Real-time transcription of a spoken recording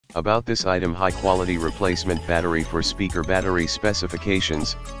About this item: high quality replacement battery for speaker. Battery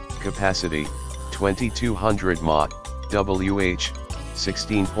specifications: capacity 2200 mAh, WH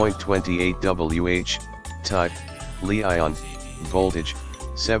 16.28 WH, type Li-ion, voltage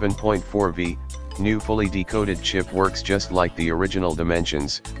 7.4 V. New fully decoded chip works just like the original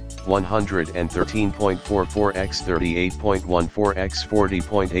dimensions: 113.44 x 38.14 x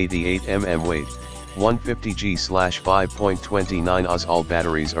 40.88 mm weight, 150G/5.29 Oz. All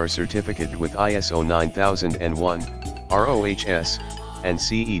batteries are certificated with ISO 9001, RoHS, and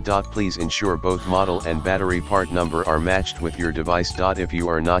CE. Please ensure both model and battery part number are matched with your device. If you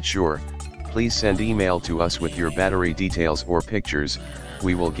are not sure, please send email to us with your battery details or pictures.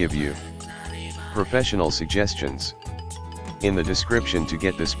 We will give you professional suggestions in the description to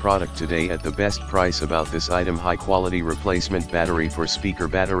get this product today at the best price. About this item: high quality replacement battery for speaker.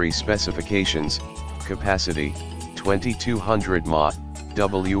 Battery specifications: capacity 2200 mAh,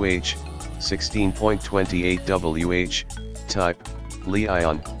 WH 16.28 WH, type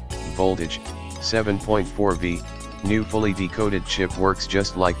Li-ion, voltage 7.4 V. New fully decoded chip works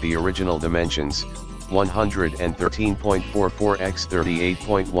just like the original dimensions: 113.44 x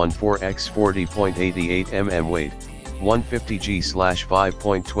 38.14 x 40.88 mm weight,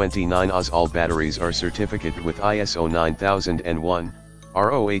 150G/5.29 Oz. All batteries are certificated with ISO 9001,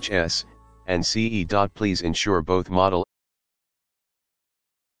 RoHS, and CE. Please ensure both model